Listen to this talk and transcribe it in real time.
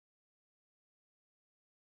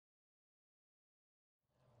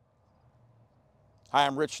Hi,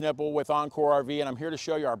 I'm Rich Nipple with Encore RV, and I'm here to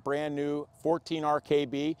show you our brand new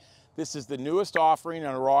 14RKB. This is the newest offering in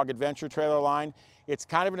our RºG adventure trailer line. It's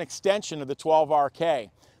kind of an extension of the 12RK.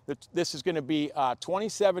 This is going to be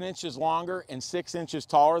 27 inches longer and 6 inches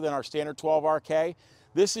taller than our standard 12RK.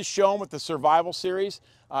 This is shown with the Survival Series.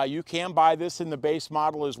 You can buy this in the base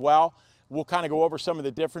model as well. We'll kind of go over some of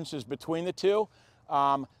the differences between the two.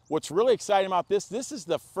 What's really exciting about this is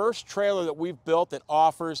the first trailer that we've built that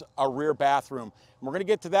offers a rear bathroom. And we're going to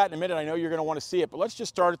get to that in a minute. I know you're going to want to see it, but let's just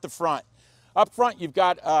start at the front. Up front, you've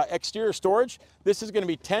got exterior storage. This is going to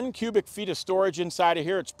be 10 cubic feet of storage inside of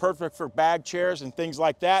here. It's perfect for bag chairs and things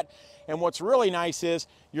like that. And what's really nice is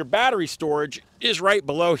your battery storage is right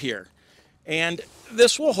below here. And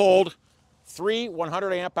this will hold 3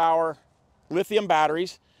 100 amp hour lithium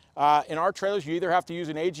batteries. In our trailers, you either have to use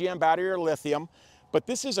an AGM battery or lithium. But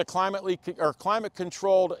this is a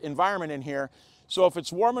climate-controlled environment in here. So if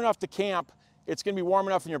it's warm enough to camp, it's going to be warm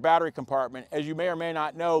enough in your battery compartment. As you may or may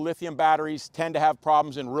not know, lithium batteries tend to have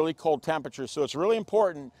problems in really cold temperatures. So it's really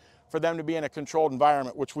important for them to be in a controlled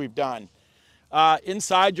environment, which we've done.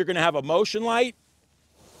 Inside, you're going to have a motion light.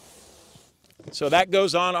 So that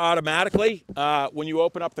goes on automatically when you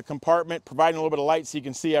open up the compartment, providing a little bit of light so you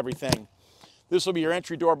can see everything. This will be your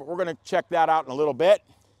entry door, but we're going to check that out in a little bit.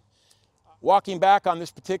 Walking back on this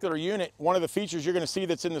particular unit, one of the features you're going to see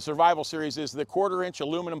that's in the Survival Series is the 1/4 inch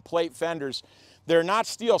aluminum plate fenders. They're not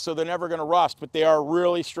steel, so they're never going to rust, but they are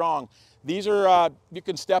really strong. These are, you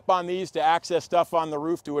can step on these to access stuff on the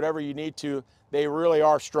roof, do whatever you need to. They really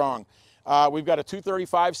are strong. We've got a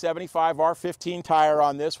 235/75 R15 tire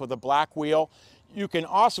on this with a black wheel. You can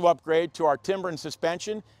also upgrade to our timber and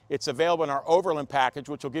suspension. It's available in our Overland package,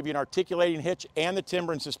 which will give you an articulating hitch and the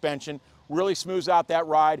timber and suspension. Really smooths out that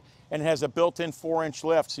ride, and it has a built-in 4-inch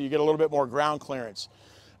lift, so you get a little bit more ground clearance.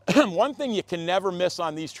 One thing you can never miss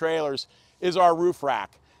on these trailers is our roof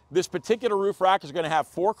rack. This particular roof rack is going to have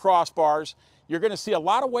 4 crossbars. You're going to see a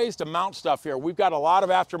lot of ways to mount stuff here. We've got a lot of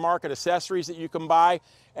aftermarket accessories that you can buy,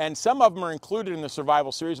 and some of them are included in the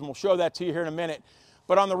Survival Series, and we'll show that to you here in a minute.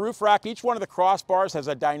 But on the roof rack, each one of the crossbars has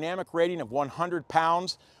a dynamic rating of 100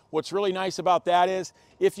 pounds. What's really nice about that is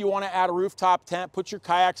if you want to add a rooftop tent, put your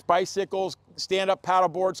kayaks, bicycles, stand-up paddle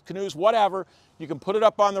boards, canoes, whatever, you can put it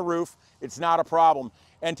up on the roof. It's not a problem.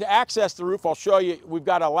 And to access the roof, I'll show you, we've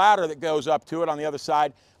got a ladder that goes up to it on the other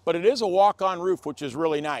side, but it is a walk-on roof, which is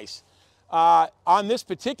really nice. On this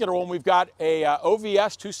particular one, we've got a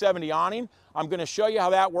OVS 270 awning. I'm going to show you how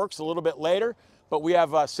that works a little bit later. But we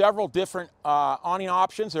have several different awning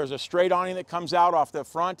options. There's a straight awning that comes out off the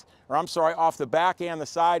front, or I'm sorry, off the back and the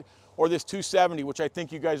side, or this 270, which I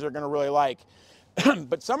think you guys are going to really like.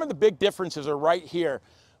 But some of the big differences are right here.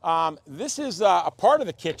 This is a part of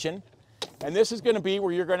the kitchen, and this is going to be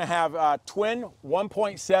where you're going to have twin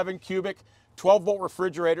 1.7 cubic 12-volt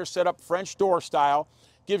refrigerators set up French door style.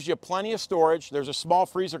 Gives you plenty of storage. There's a small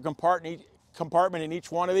freezer compartment in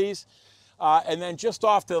each one of these. And then just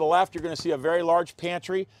off to the left, you're going to see a very large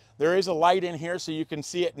pantry. There is a light in here so you can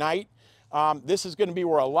see at night. This is going to be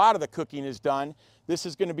where a lot of the cooking is done. This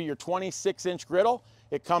is going to be your 26-inch griddle.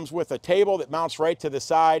 It comes with a table that mounts right to the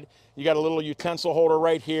side. You got a little utensil holder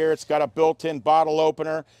right here. It's got a built-in bottle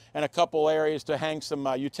opener and a couple areas to hang some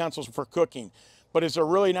utensils for cooking. But it's a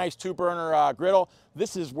really nice 2-burner griddle.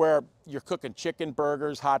 This is where you're cooking chicken,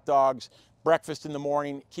 burgers, hot dogs, breakfast in the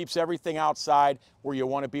morning. Keeps everything outside where you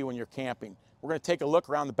want to be when you're camping. We're going to take a look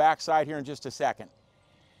around the back side here in just a second.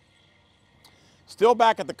 Still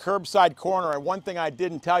back at the curbside corner, and one thing I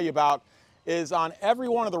didn't tell you about is on every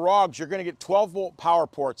one of the RÅGs, you're going to get 12-volt power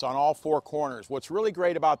ports on all 4 corners. What's really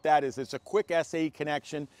great about that is it's a quick SAE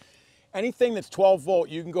connection. Anything that's 12 volt,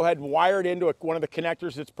 you can go ahead and wire it into one of the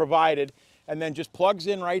connectors that's provided, and then just plugs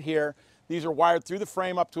in right here. These are wired through the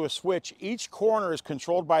frame up to a switch. Each corner is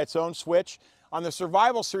controlled by its own switch. On the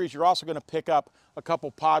Survival Series, you're also going to pick up a couple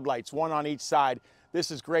pod lights, one on each side. This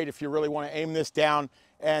is great if you really want to aim this down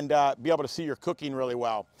and be able to see your cooking really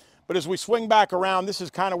well. But as we swing back around, this is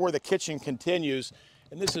kind of where the kitchen continues,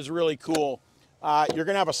 and this is really cool. You're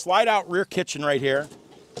going to have a slide-out rear kitchen right here,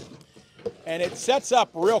 and it sets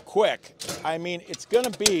up real quick. I mean, it's going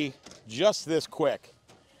to be just this quick.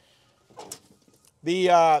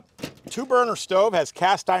 The 2-burner stove has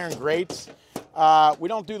cast iron grates. We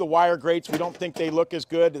don't do the wire grates. We don't think they look as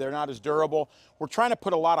good. They're not as durable. We're trying to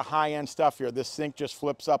put a lot of high-end stuff here. This sink just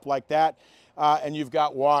flips up like that, and you've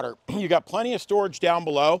got water. You've got plenty of storage down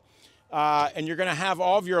below, and you're going to have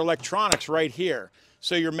all of your electronics right here.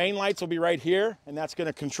 So your main lights will be right here, and that's going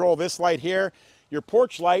to control this light here. Your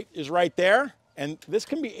porch light is right there, and this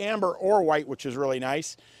can be amber or white, which is really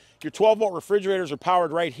nice. Your 12-volt refrigerators are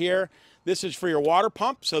powered right here. This is for your water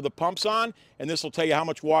pump, so the pump's on, and this will tell you how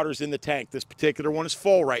much water is in the tank. This particular one is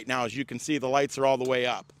full right now. As you can see, the lights are all the way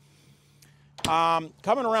up.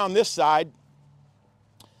 Coming around this side,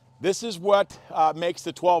 this is what makes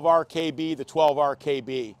the 12RKB the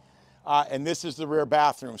 12RKB. And this is the rear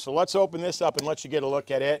bathroom. So let's open this up and let you get a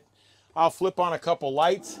look at it. I'll flip on a couple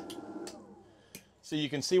lights so you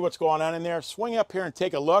can see what's going on in there. Swing up here and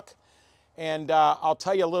take a look, and I'll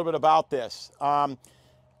tell you a little bit about this.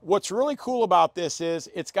 What's really cool about this is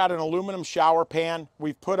it's got an aluminum shower pan.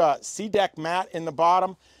 We've put a C-deck mat in the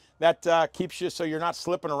bottom that keeps you so you're not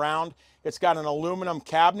slipping around. It's got an aluminum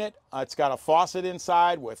cabinet. It's got a faucet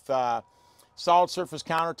inside with solid surface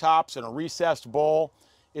countertops and a recessed bowl.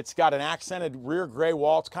 It's got an accented rear gray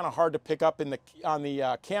wall. It's kind of hard to pick up on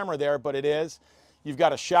the camera there, but it is. You've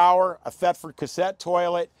got a shower, a Thetford cassette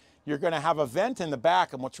toilet. You're going to have a vent in the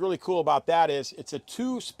back, and what's really cool about that is it's a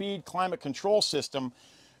 2-speed climate control system.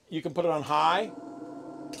 You can put it on high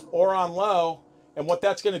or on low, and what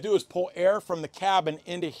that's going to do is pull air from the cabin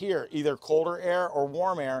into here, either colder air or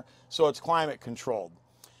warm air, so it's climate controlled.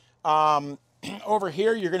 Over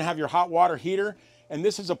here, you're going to have your hot water heater, and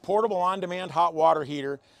this is a portable on-demand hot water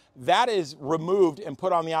heater. That is removed and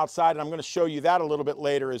put on the outside, and I'm going to show you that a little bit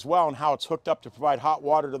later as well, and how it's hooked up to provide hot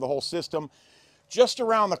water to the whole system. Just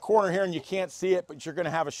around the corner here, and you can't see it, but you're going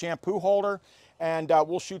to have a shampoo holder, and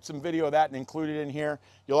we'll shoot some video of that and include it in here.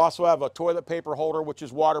 You'll also have a toilet paper holder, which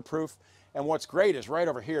is waterproof, and what's great is right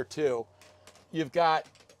over here too, you've got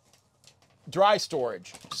dry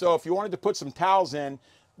storage. So if you wanted to put some towels in,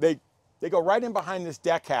 they go right in behind this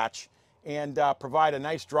deck hatch and provide a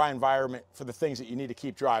nice dry environment for the things that you need to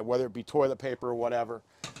keep dry, whether it be toilet paper or whatever.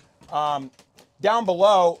 Down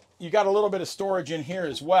below, you got a little bit of storage in here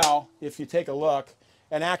as well, if you take a look,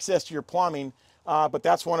 and access to your plumbing, but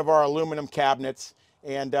that's one of our aluminum cabinets,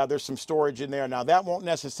 and there's some storage in there. Now, that won't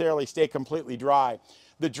necessarily stay completely dry.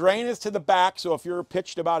 The drain is to the back, so if you're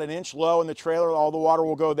pitched about 1 inch low in the trailer, all the water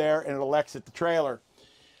will go there, and it'll exit the trailer.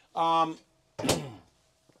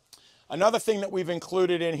 Another thing that we've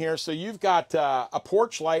included in here, so you've got a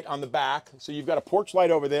porch light on the back. So you've got a porch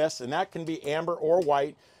light over this, and that can be amber or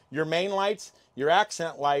white. Your main lights, your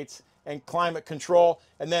accent lights, and climate control,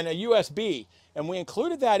 and then a USB. And we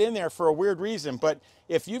included that in there for a weird reason, but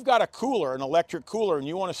if you've got a cooler, an electric cooler, and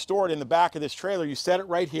you want to store it in the back of this trailer, you set it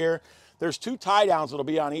right here. There's 2 tie downs that'll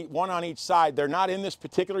be on one on each side. They're not in this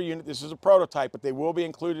particular unit. This is a prototype, but they will be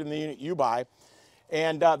included in the unit you buy.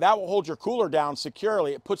 And that will hold your cooler down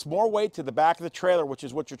securely. It puts more weight to the back of the trailer, which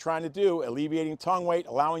is what you're trying to do, alleviating tongue weight,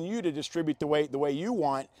 allowing you to distribute the weight the way you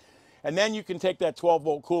want. And then you can take that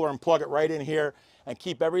 12-volt cooler and plug it right in here and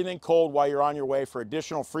keep everything cold while you're on your way for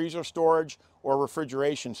additional freezer storage or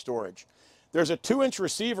refrigeration storage. There's a 2-inch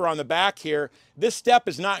receiver on the back here. This step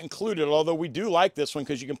is not included, although we do like this one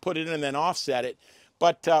because you can put it in and then offset it.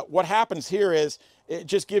 But what happens here is it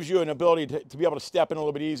just gives you an ability to be able to step in a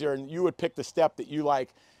little bit easier, and you would pick the step that you like.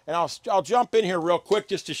 And I'll jump in here real quick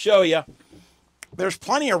just to show you. There's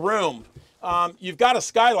plenty of room. You've got a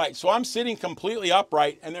skylight, so I'm sitting completely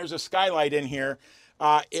upright, and there's a skylight in here.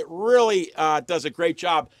 It really does a great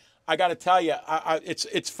job. I got to tell you,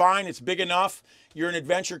 it's fine. It's big enough. You're an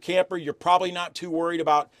adventure camper. You're probably not too worried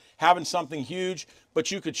about having something huge,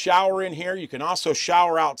 but you could shower in here. You can also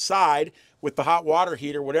shower outside with the hot water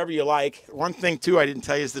heater, whatever you like. One thing, too, I didn't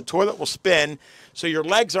tell you is the toilet will spin, so your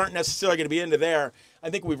legs aren't necessarily going to be into there. I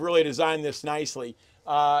think we've really designed this nicely.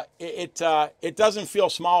 It doesn't feel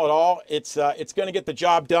small at all. It's going to get the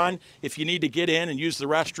job done if you need to get in and use the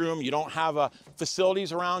restroom, you don't have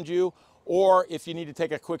facilities around you, or if you need to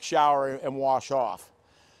take a quick shower and wash off.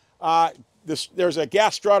 There's a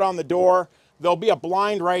gas strut on the door. There'll be a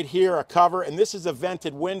blind right here, a cover, and this is a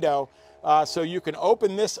vented window. So you can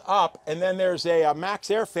open this up, and then there's a max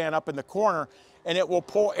air fan up in the corner, and it will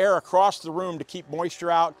pull air across the room to keep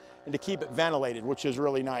moisture out and to keep it ventilated, which is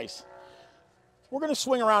really nice. We're going to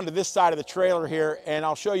swing around to this side of the trailer here, and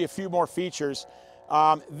I'll show you a few more features.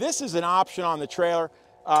 This is an option on the trailer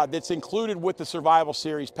that's included with the Survival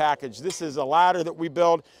Series package. This is a ladder that we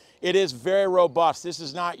build. It is very robust. This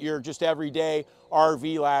is not your just everyday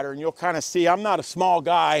RV ladder, and you'll kind of see I'm not a small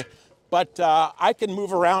guy, but I can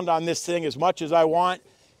move around on this thing as much as I want,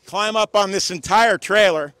 climb up on this entire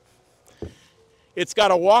trailer. It's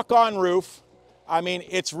got a walk-on roof. I mean,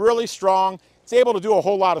 it's really strong. It's able to do a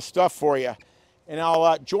whole lot of stuff for you. And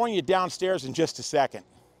I'll join you downstairs in just a second.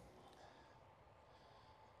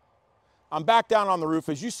 I'm back down on the roof.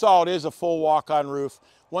 As you saw, it is a full walk-on roof.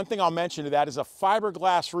 One thing I'll mention to that is a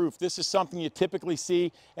fiberglass roof. This is something you typically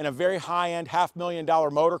see in a very high-end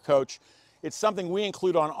 $500,000 motor coach. It's something we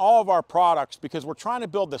include on all of our products because we're trying to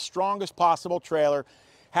build the strongest possible trailer,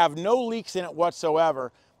 have no leaks in it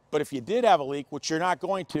whatsoever. But if you did have a leak, which you're not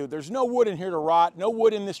going to, there's no wood in here to rot, no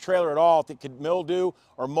wood in this trailer at all that could mildew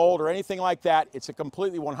or mold or anything like that. It's a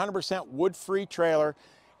completely 100% wood-free trailer,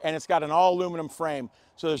 and it's got an all aluminum frame.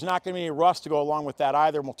 So there's not going to be any rust to go along with that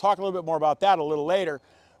either. And we'll talk a little bit more about that a little later.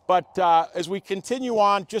 But as we continue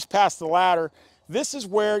on just past the ladder, this is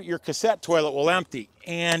where your cassette toilet will empty.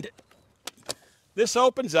 And this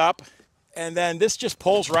opens up, and then this just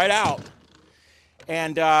pulls right out.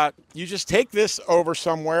 And you just take this over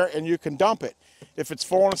somewhere and you can dump it. If it's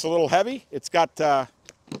full and it's a little heavy, it's got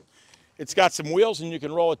some wheels and you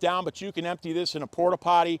can roll it down, but you can empty this in a porta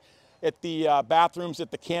potty, at the bathrooms,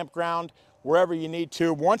 at the campground, wherever you need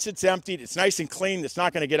to. Once it's emptied, it's nice and clean. It's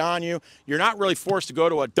not going to get on you. You're not really forced to go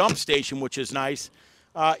to a dump station, which is nice.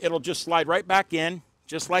 It'll just slide right back in,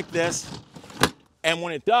 just like this. And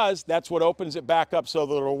when it does, that's what opens it back up so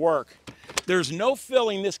that it'll work. There's no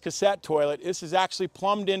filling this cassette toilet. This is actually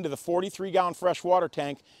plumbed into the 43-gallon freshwater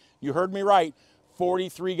tank. You heard me right,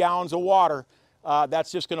 43 gallons of water.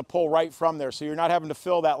 That's just going to pull right from there. So you're not having to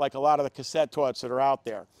fill that like a lot of the cassette toilets that are out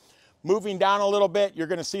there. Moving down a little bit, you're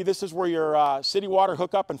going to see this is where your city water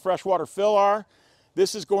hookup and freshwater fill are.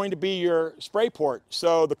 This is going to be your spray port.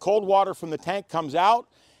 So the cold water from the tank comes out,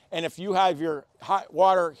 and if you have your hot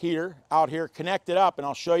water heater out here connected up, and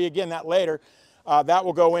I'll show you again that later, that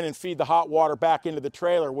will go in and feed the hot water back into the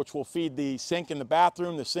trailer, which will feed the sink in the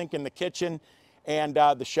bathroom, the sink in the kitchen, and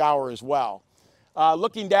the shower as well.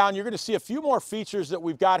 Looking down, you're going to see a few more features that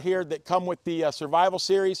we've got here that come with the Survival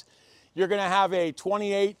Series. You're going to have a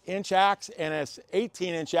 28-inch axe and an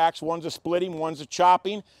 18-inch axe. One's a splitting, one's a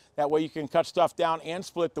chopping. That way you can cut stuff down and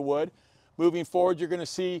split the wood. Moving forward, you're going to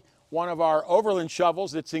see one of our overland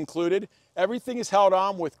shovels that's included. Everything is held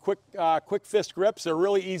on with quick fist grips. They're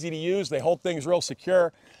really easy to use. They hold things real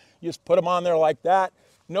secure. You just put them on there like that.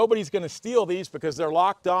 Nobody's going to steal these because they're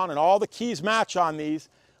locked on, and all the keys match on these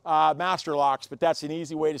master locks, but that's an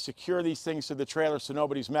easy way to secure these things to the trailer so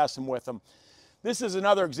nobody's messing with them. This is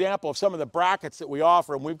another example of some of the brackets that we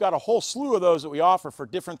offer, and we've got a whole slew of those that we offer for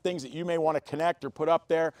different things that you may want to connect or put up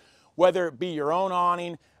there, whether it be your own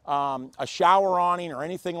awning, a shower awning, or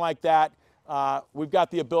anything like that. We've got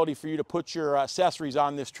the ability for you to put your accessories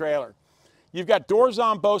on this trailer. You've got doors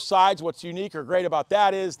on both sides. What's unique or great about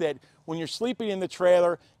that is that when you're sleeping in the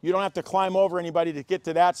trailer, you don't have to climb over anybody to get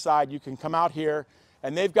to that side. You can come out here,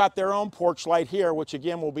 and they've got their own porch light here, which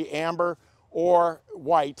again will be amber or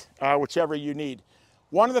white, whichever you need.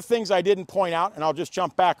 One of the things I didn't point out, and I'll just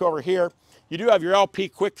jump back over here, you do have your LP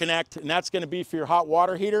Quick Connect, and that's going to be for your hot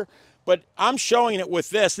water heater. But I'm showing it with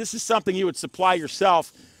this. This is something you would supply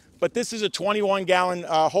yourself, but this is a 21-gallon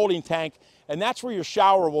holding tank, and that's where your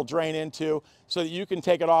shower will drain into so that you can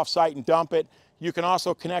take it off site and dump it. You can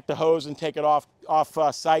also connect a hose and take it off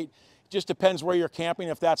site. It just depends where you're camping,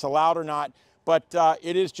 if that's allowed or not. But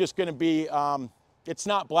it is just going to be, it's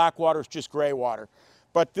not black water, it's just gray water.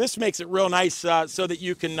 But this makes it real nice so that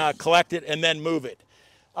you can collect it and then move it.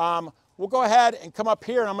 We'll go ahead and come up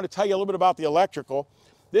here, and I'm going to tell you a little bit about the electrical.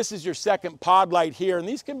 This is your second pod light here, and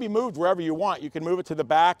these can be moved wherever you want. You can move it to the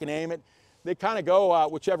back and aim it. They kind of go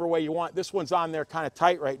whichever way you want. This one's on there kind of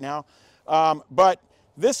tight right now. But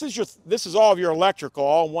this is all of your electrical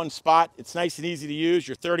all in one spot. It's nice and easy to use.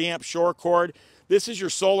 Your 30-amp shore cord. This is your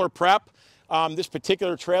solar prep. This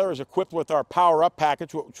particular trailer is equipped with our Power Up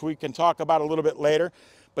package, which we can talk about a little bit later.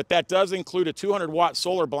 But that does include a 200-watt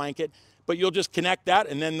solar blanket. But you'll just connect that,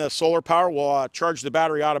 and then the solar power will charge the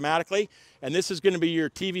battery automatically. And this is going to be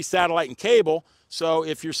your TV, satellite, and cable. So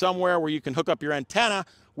if you're somewhere where you can hook up your antenna,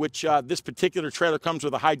 which this particular trailer comes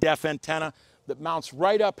with a high-def antenna that mounts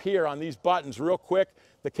right up here on these buttons real quick.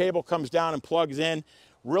 The cable comes down and plugs in.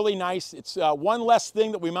 Really nice. It's one less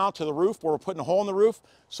thing that we mount to the roof where we're putting a hole in the roof,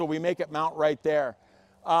 so we make it mount right there.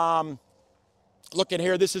 Look at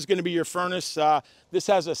here, this is going to be your furnace. This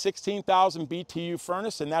has a 16,000 BTU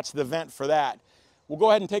furnace, and that's the vent for that. We'll go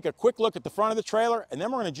ahead and take a quick look at the front of the trailer, and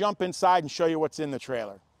then we're going to jump inside and show you what's in the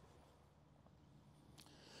trailer.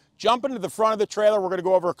 Jumping to the front of the trailer, we're going to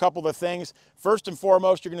go over a couple of things. First and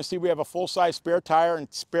foremost, you're going to see we have a full-size spare tire and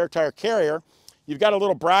spare tire carrier. You've got a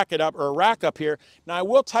little bracket up, or a rack up here. Now, I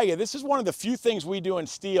will tell you, this is one of the few things we do in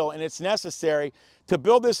steel, and it's necessary. To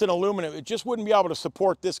build this in aluminum, it just wouldn't be able to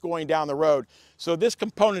support this going down the road. So this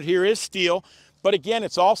component here is steel, but again,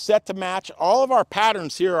 it's all set to match. All of our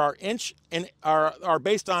patterns here are inch and are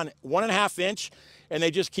based on 1.5 inch, and they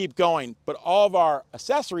just keep going. But all of our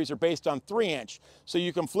accessories are based on 3-inch. So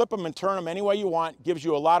you can flip them and turn them any way you want. Gives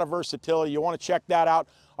you a lot of versatility. You want to check that out.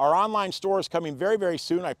 Our online store is coming very, very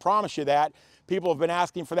soon. I promise you that. People have been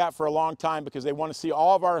asking for that for a long time because they want to see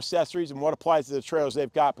all of our accessories and what applies to the trailers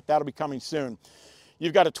they've got, but that'll be coming soon.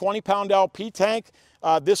 You've got a 20-pound LP tank.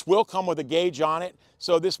 This will come with a gauge on it,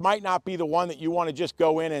 so this might not be the one that you want to just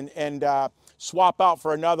go in and swap out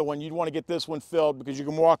for another one. You'd want to get this one filled because you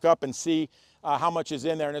can walk up and see how much is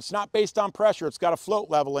in there, and it's not based on pressure. It's got a float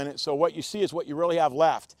level in it, so what you see is what you really have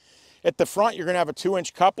left. At the front, you're going to have a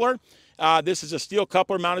 2-inch coupler. This is a steel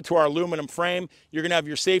coupler mounted to our aluminum frame. You're going to have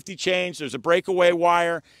your safety chains. There's a breakaway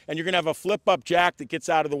wire, and you're going to have a flip-up jack that gets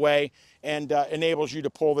out of the way and enables you to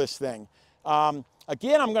pull this thing.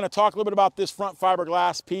 Again, I'm going to talk a little bit about this front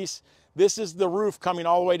fiberglass piece. This is the roof coming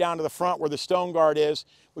all the way down to the front where the stone guard is,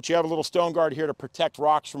 which you have a little stone guard here to protect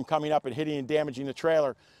rocks from coming up and hitting and damaging the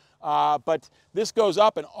trailer. But this goes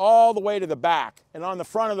up and all the way to the back. And on the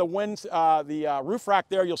front of the roof rack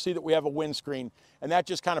there, you'll see that we have a windscreen. And that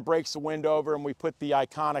just kind of breaks the wind over, and we put the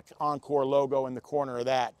iconic Encore logo in the corner of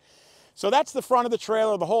that. So that's the front of the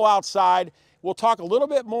trailer, the whole outside. We'll talk a little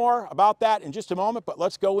bit more about that in just a moment, but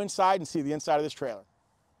let's go inside and see the inside of this trailer.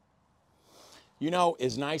 You know,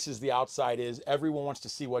 as nice as the outside is, everyone wants to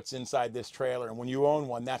see what's inside this trailer. And when you own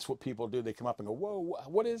one, that's what people do. They come up and go, whoa,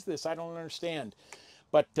 what is this? I don't understand.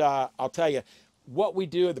 But I'll tell you, what we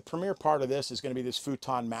do, the premier part of this is going to be this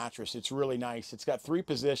futon mattress. It's really nice. It's got 3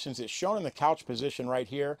 positions. It's shown in the couch position right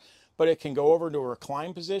here, but it can go over to a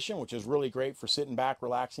recline position, which is really great for sitting back,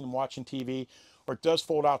 relaxing, and watching TV. Or it does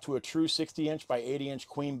fold out to a true 60-inch by 80-inch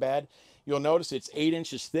queen bed. You'll notice it's 8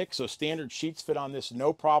 inches thick, so standard sheets fit on this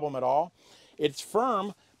no problem at all. It's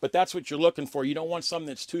firm, but that's what you're looking for. You don't want something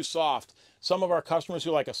that's too soft. Some of our customers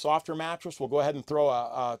who like a softer mattress will go ahead and throw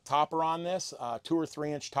a topper on this, a 2 or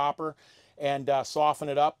 3 inch topper, and soften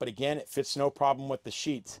it up. But again, it fits no problem with the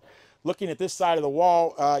sheets. Looking at this side of the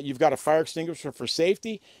wall, you've got a fire extinguisher for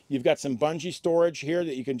safety. You've got some bungee storage here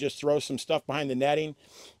that you can just throw some stuff behind the netting.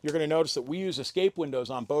 You're going to notice that we use escape windows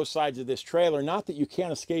on both sides of this trailer. Not that you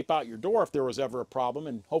can't escape out your door if there was ever a problem,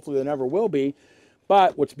 and hopefully there never will be.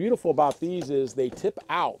 But what's beautiful about these is they tip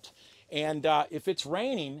out. And if it's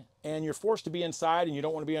raining and you're forced to be inside and you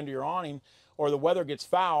don't want to be under your awning, or the weather gets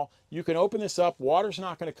foul, you can open this up. Water's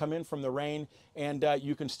not going to come in from the rain, and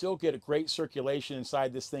you can still get a great circulation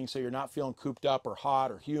inside this thing so you're not feeling cooped up or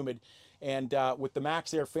hot or humid. And with the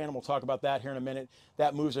Max Air fan, and we'll talk about that here in a minute,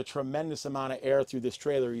 that moves a tremendous amount of air through this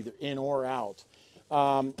trailer, either in or out.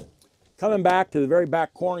 Coming back to the very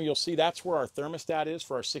back corner, you'll see that's where our thermostat is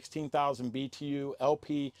for our 16,000 BTU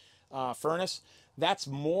LP furnace. That's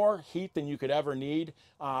more heat than you could ever need,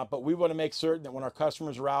 but we want to make certain that when our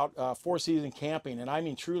customers are out 4-season camping, and I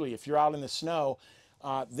mean truly, if you're out in the snow,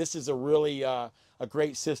 this is a really a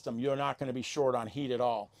great system. You're not going to be short on heat at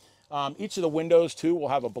all. Each of the windows too will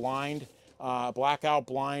have a blind, blackout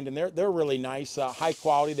blind, and they're really nice, high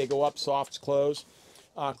quality. They go up, softs close.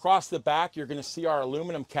 Across the back, you're going to see our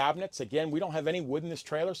aluminum cabinets. Again, we don't have any wood in this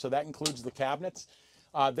trailer, so that includes the cabinets.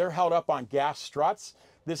 They're held up on gas struts.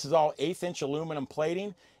 This is all 1/8-inch aluminum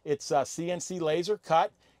plating. It's CNC laser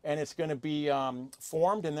cut, and it's going to be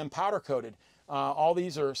formed and then powder coated. All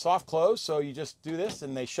these are soft close, so you just do this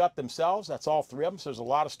and they shut themselves. That's all 3 of them, so there's a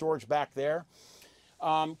lot of storage back there.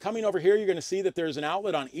 Coming over here, you're going to see that there's an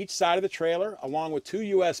outlet on each side of the trailer, along with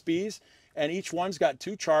 2 USBs, and each one's got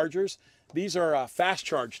 2 chargers. These are fast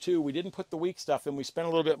charge too. We didn't put the weak stuff in. We spent a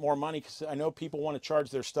little bit more money because I know people want to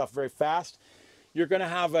charge their stuff very fast. You're going to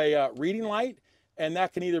have a reading light, and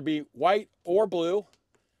that can either be white or blue.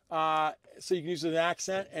 So you can use it as an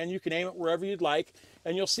accent, and you can aim it wherever you'd like.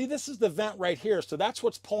 And you'll see this is the vent right here. So that's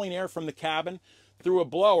what's pulling air from the cabin through a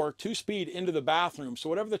blower, 2-speed, into the bathroom. So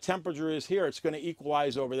whatever the temperature is here, it's going to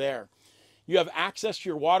equalize over there. You have access to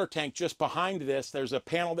your water tank just behind this. There's a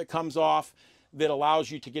panel that comes off that allows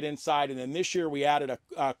you to get inside. And then this year we added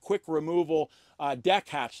a quick removal deck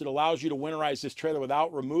hatch that allows you to winterize this trailer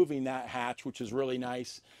without removing that hatch, which is really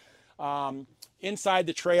nice. Inside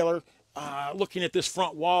the trailer, looking at this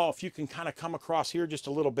front wall, if you can kind of come across here just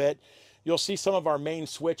a little bit, you'll see some of our main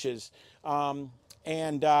switches.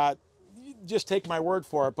 Just take my word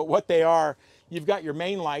for it, but what they are, you've got your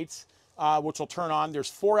main lights, which will turn on. There's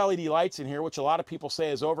 4 LED lights in here, which a lot of people say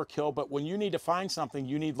is overkill, but when you need to find something,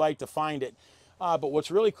 you need light to find it. But what's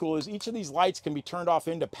really cool is each of these lights can be turned off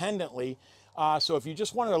independently. So if you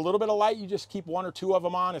just wanted a little bit of light, you just keep 1 or 2 of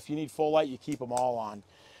them on. If you need full light, you keep them all on.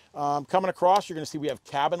 Coming across, you're going to see we have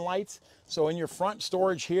cabin lights. So in your front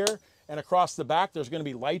storage here and across the back, there's going to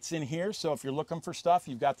be lights in here. So if you're looking for stuff,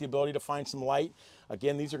 you've got the ability to find some light.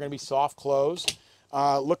 Again, these are going to be soft close.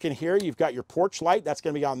 Looking here, you've got your porch light. That's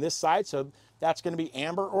going to be on this side. So that's going to be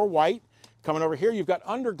amber or white. Coming over here, you've got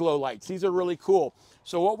underglow lights. These are really cool.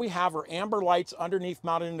 So what we have are amber lights underneath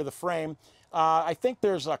mounted into the frame. I think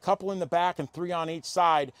there's a couple in the back and 3 on each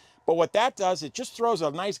side. But what that does, it just throws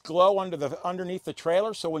a nice glow underneath the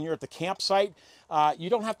trailer. So when you're at the campsite, you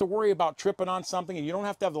don't have to worry about tripping on something, and you don't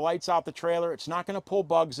have to have the lights out the trailer. It's not going to pull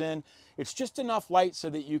bugs in. It's just enough light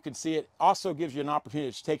so that you can see it. Also gives you an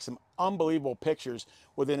opportunity to take some unbelievable pictures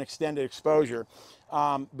with an extended exposure,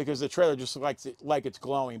 because the trailer just looks like it's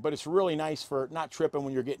glowing. But it's really nice for not tripping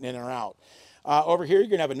when you're getting in or out. Over here, you're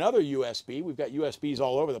going to have another USB. We've got USBs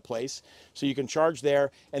all over the place, so you can charge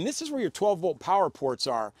there. And this is where your 12-volt power ports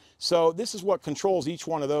are. So this is what controls each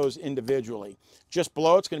one of those individually. Just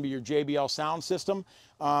below, it's going to be your JBL sound system.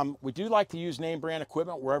 We do like to use name brand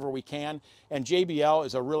equipment wherever we can, and JBL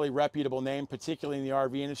is a really reputable name, particularly in the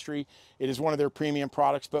RV industry. It is one of their premium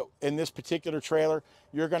products, but in this particular trailer,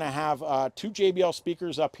 you're going to have 2 JBL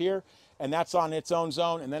speakers up here, and that's on its own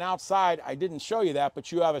zone. And then outside, I didn't show you that,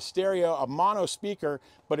 but you have a mono speaker,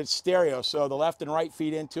 but it's stereo. So the left and right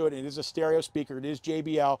feed into it. It is a stereo speaker. It is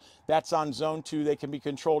JBL. That's on zone 2. They can be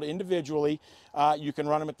controlled individually. You can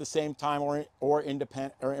run them at the same time or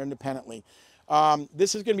independently.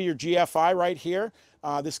 This is going to be your GFI right here.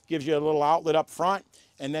 This gives you a little outlet up front,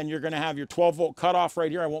 and then you're going to have your 12-volt cutoff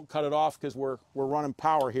right here. I won't cut it off because we're running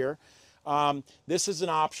power here. This is an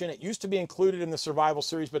option. It used to be included in the Survival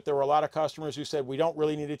Series, but there were a lot of customers who said we don't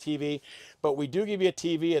really need a TV, but we do give you a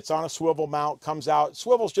TV. It's on a swivel mount, comes out,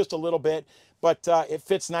 swivels just a little bit, but it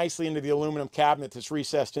fits nicely into the aluminum cabinet that's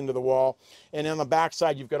recessed into the wall. And on the back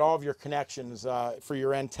side, you've got all of your connections for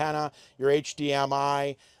your antenna, your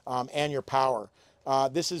HDMI, and your power.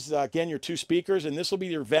 This is, again, your 2 speakers, and this will be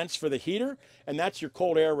your vents for the heater, and that's your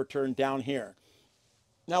cold air return down here.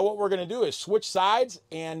 Now what we're going to do is switch sides,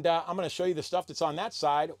 and I'm going to show you the stuff that's on that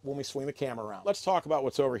side when we swing the camera around. Let's talk about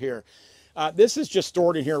what's over here. This is just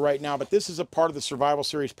stored in here right now, but this is a part of the Survival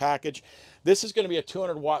Series package. This is going to be a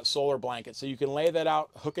 200-watt solar blanket, so you can lay that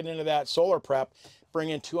out, hook it into that solar prep, bring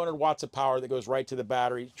in 200 watts of power that goes right to the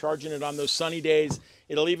battery, charging it on those sunny days.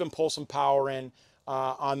 It'll even pull some power in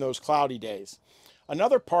on those cloudy days.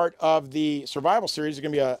 Another part of the Survival Series is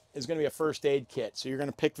going to be a first aid kit. So you're going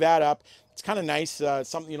to pick that up. It's kind of nice. It's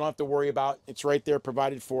something you don't have to worry about. It's right there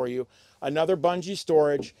provided for you. Another bungee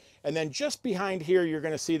storage. And then just behind here, you're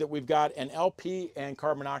going to see that we've got an LP and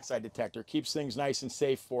carbon monoxide detector. Keeps things nice and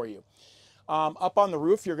safe for you. Up on the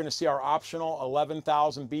roof, you're going to see our optional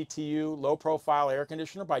 11,000 BTU low profile air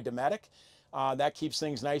conditioner by Dometic. That keeps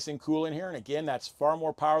things nice and cool in here. And again, that's far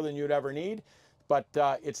more power than you'd ever need, but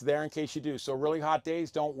it's there in case you do. So really hot days,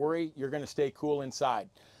 don't worry, you're going to stay cool inside.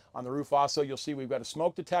 On the roof also, you'll see we've got a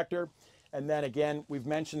smoke detector. And then again, we've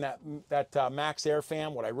mentioned that Max Air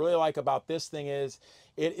Fan. What I really like about this thing is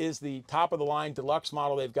it is the top of the line deluxe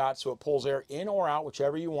model they've got, so it pulls air in or out,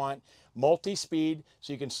 whichever you want. Multi-speed,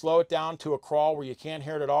 so you can slow it down to a crawl where you can't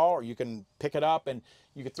hear it at all, or you can pick it up and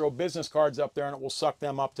you can throw business cards up there and it will suck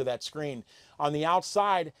them up to that screen. On the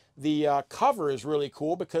outside, the cover is really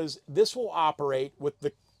cool because this will operate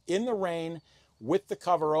in the rain with the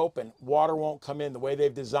cover open. Water won't come in. The way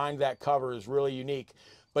they've designed that cover is really unique.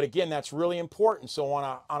 But again, that's really important. So on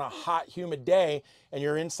a hot, humid day, and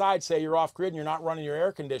you're inside, say you're off grid and you're not running your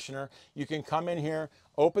air conditioner, you can come in here,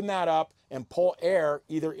 open that up, and pull air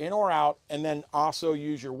either in or out, and then also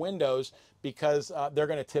use your windows because they're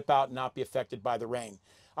going to tip out and not be affected by the rain.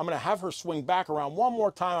 I'm going to have her swing back around one more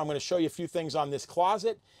time. I'm going to show you a few things on this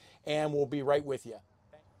closet, and we'll be right with you.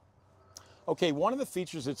 Okay, one of the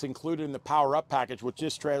features that's included in the Power Up package, which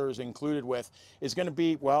this trailer is included with, is going to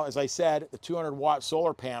be, well, as I said, the 200-watt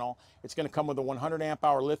solar panel. It's going to come with a 100 amp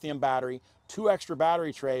hour lithium battery, 2 extra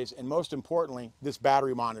battery trays, and most importantly, this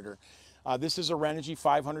battery monitor. This is a RĽG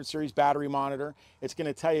 500 series battery monitor. It's going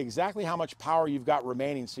to tell you exactly how much power you've got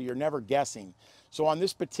remaining, so you're never guessing. So on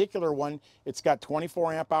this particular one, it's got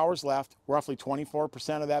 24 amp hours left, roughly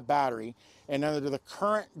 24% of that battery. And under the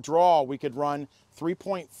current draw, we could run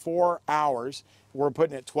 3.4 hours. We're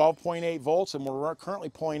putting it 12.8 volts, and we're currently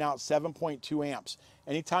pulling out 7.2 amps.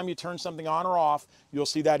 Anytime you turn something on or off, you'll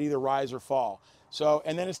see that either rise or fall. So,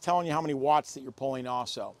 and then it's telling you how many watts that you're pulling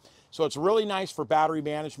also. So it's really nice for battery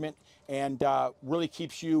management and really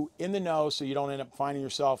keeps you in the know so you don't end up finding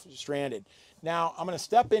yourself stranded. Now, I'm going to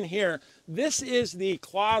step in here. This is the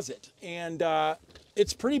closet, and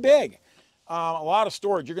it's pretty big. A lot of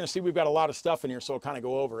storage. You're going to see we've got a lot of stuff in here, so I'll kind of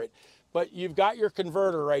go over it. But you've got your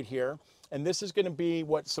converter right here, and this is going to be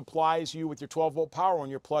what supplies you with your 12-volt power when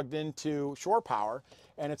you're plugged into shore power.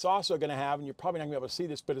 And it's also going to have, and you're probably not going to be able to see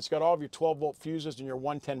this, but it's got all of your 12-volt fuses and your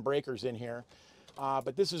 110 breakers in here.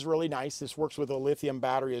 But this is really nice. This works with a lithium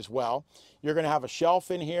battery as well. You're going to have a shelf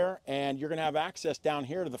in here, and you're going to have access down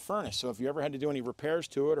here to the furnace. So if you ever had to do any repairs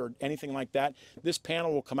to it or anything like that, this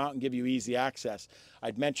panel will come out and give you easy access.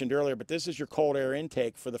 I'd mentioned earlier, but this is your cold air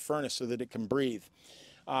intake for the furnace so that it can breathe.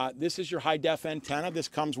 This is your high def antenna. This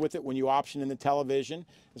comes with it when you option in the television.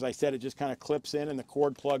 As I said, it just kind of clips in and the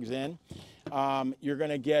cord plugs in. You're going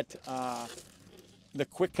to get the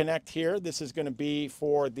quick connect here. This is going to be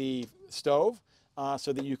for the stove.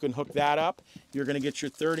 So that you can hook that up. You're going to get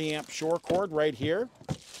your 30 amp shore cord right here.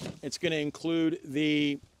 It's going to include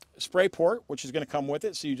the spray port, which is going to come with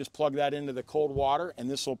it. So you just plug that into the cold water, and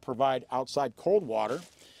this will provide outside cold water.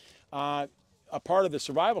 A part of the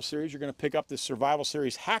Survival Series, you're going to pick up the Survival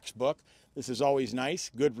Series Hacks book. This is always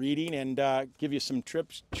nice, good reading, and give you some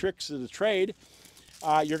tricks of the trade.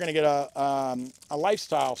 You're going to get a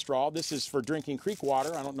lifestyle straw. This is for drinking creek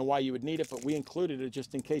water. I don't know why you would need it, but we included it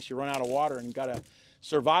just in case you run out of water and got to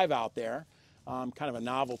survive out there. Kind of a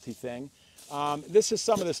novelty thing. This is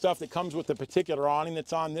some of the stuff that comes with the particular awning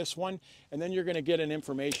that's on this one. And then you're going to get an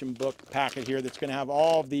information book packet here that's going to have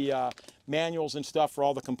all the manuals and stuff for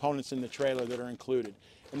all the components in the trailer that are included.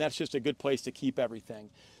 And that's just a good place to keep everything.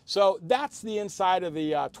 So that's the inside of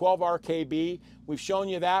the 12RKB. We've shown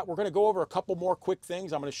you that. We're going to go over a couple more quick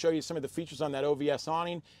things. I'm going to show you some of the features on that OVS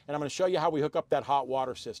awning, and I'm going to show you how we hook up that hot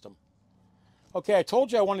water system. Okay, I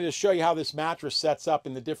told you I wanted to show you how this mattress sets up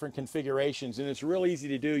in the different configurations, and it's real easy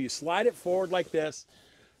to do. You slide it forward like this,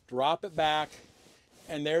 drop it back,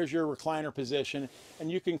 and there's your recliner position. And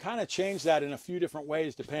you can kind of change that in a few different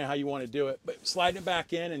ways depending on how you want to do it. But slide it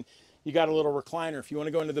back in, and you got a little recliner. If you want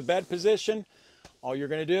to go into the bed position, all you're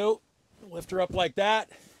going to do, lift her up like that,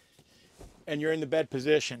 and you're in the bed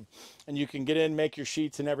position. And you can get in, make your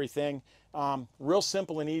sheets and everything. Real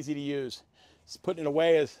simple and easy to use. Putting it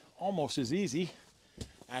away is almost as easy,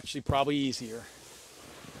 actually probably easier.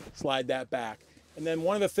 Slide that back. And then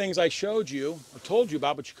one of the things I showed you, or told you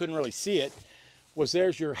about, but you couldn't really see it, was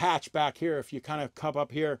there's your hatch back here. If you kind of come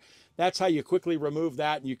up here, that's how you quickly remove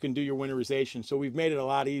that and you can do your winterization. So we've made it a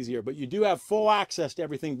lot easier, but you do have full access to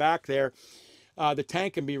everything back there. The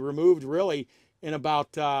tank can be removed really in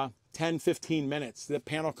about 10-15 minutes. The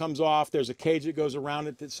panel comes off, there's a cage that goes around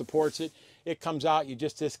it that supports it. It comes out, you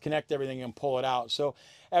just disconnect everything and pull it out. So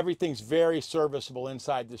everything's very serviceable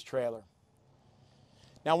inside this trailer.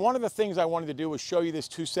 Now, one of the things I wanted to do was show you this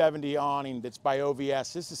 270 awning that's by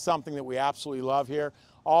OVS. This is something that we absolutely love here.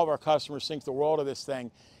 All of our customers think the world of this thing.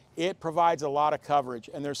 It provides a lot of coverage,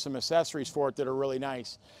 and there's some accessories for it that are really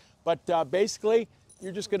nice. But basically,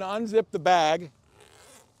 you're just going to unzip the bag.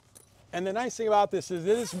 And the nice thing about this is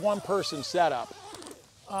this is one person setup.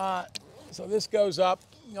 So this goes up.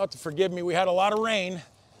 You'll have to forgive me, we had a lot of rain.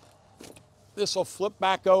 This will flip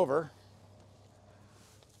back over.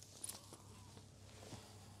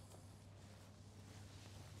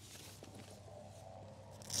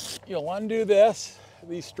 You'll undo this,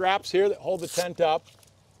 these straps here that hold the tent up,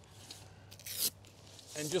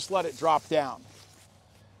 and just let it drop down.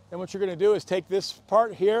 Then what you're going to do is take this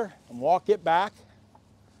part here and walk it back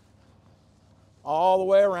all the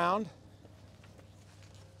way around.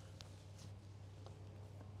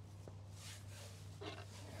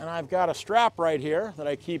 And I've got a strap right here that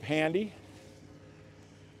I keep handy.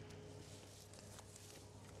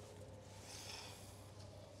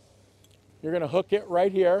 You're going to hook it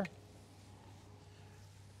right here.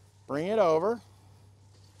 Bring it over.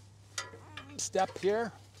 Step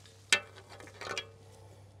here.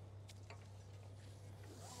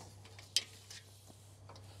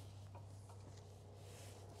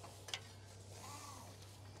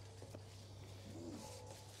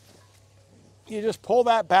 You just pull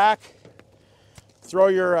that back, throw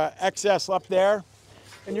your excess up there,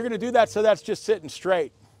 and you're going to do that so that's just sitting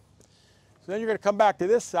straight. So then you're going to come back to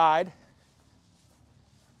this side,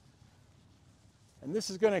 and this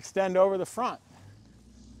is going to extend over the front.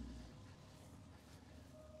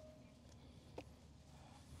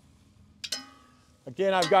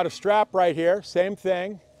 Again, I've got a strap right here, same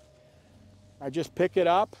thing. I just pick it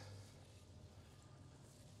up.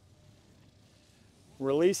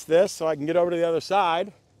 Release this so I can get over to the other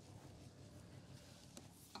side.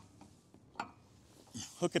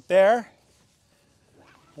 Hook it there.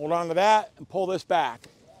 Hold on to that and pull this back.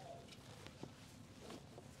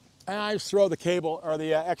 And I just throw the cable or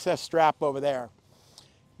the excess strap over there.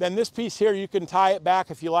 Then this piece here, you can tie it back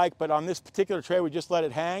if you like, but on this particular tray, we just let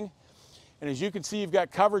it hang. And as you can see, you've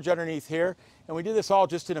got coverage underneath here. And we did this all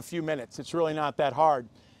just in a few minutes. It's really not that hard.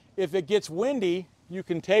 If it gets windy, you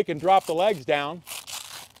can take and drop the legs down.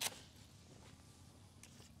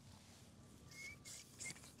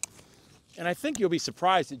 And I think you'll be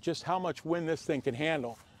surprised at just how much wind this thing can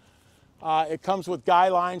handle. It comes with guy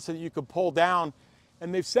lines so that you can pull down,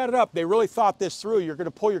 and they've set it up. They really thought this through. You're going to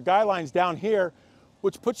pull your guy lines down here,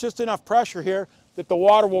 which puts just enough pressure here that the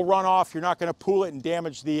water will run off. You're not going to pool it and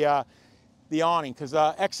damage the awning, because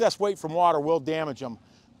excess weight from water will damage them.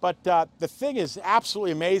 But the thing is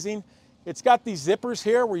absolutely amazing. It's got these zippers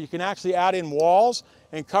here where you can actually add in walls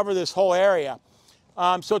and cover this whole area.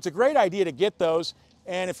 So it's a great idea to get those.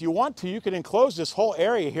 And if you want to, you can enclose this whole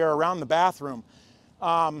area here around the bathroom.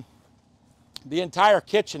 The entire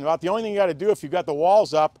kitchen. About the only thing you got to do if you've got the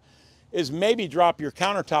walls up is maybe drop your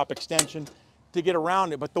countertop extension to get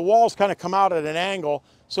around it. But the walls kind of come out at an angle,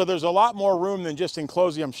 so there's a lot more room than just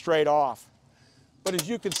enclosing them straight off. But as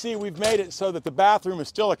you can see, we've made it so that the bathroom is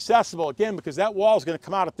still accessible. Again, because that wall is going to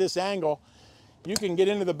come out at this angle, you can get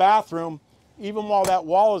into the bathroom even while that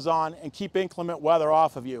wall is on and keep inclement weather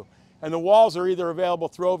off of you. And the walls are either available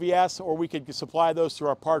through OVS, or we could supply those through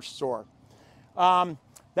our parts store.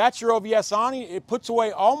 That's your OVS awning. It puts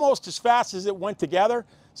away almost as fast as it went together.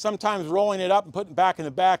 Sometimes rolling it up and putting it back in the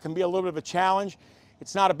back can be a little bit of a challenge.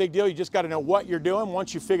 It's not a big deal. You just got to know what you're doing.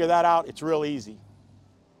 Once you figure that out, it's real easy.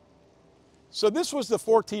 So this was the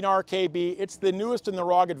 14RKB. It's the newest in the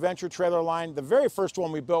RºG Adventure trailer line, the very first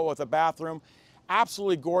one we built with a bathroom.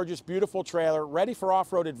 Absolutely gorgeous, beautiful trailer, ready for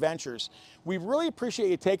off-road adventures. We really appreciate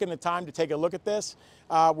you taking the time to take a look at this.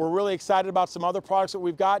 We're really excited about some other products that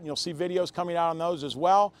we've got, and you'll see videos coming out on those as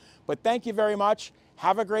well. But thank you very much.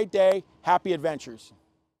 Have a great day. Happy adventures.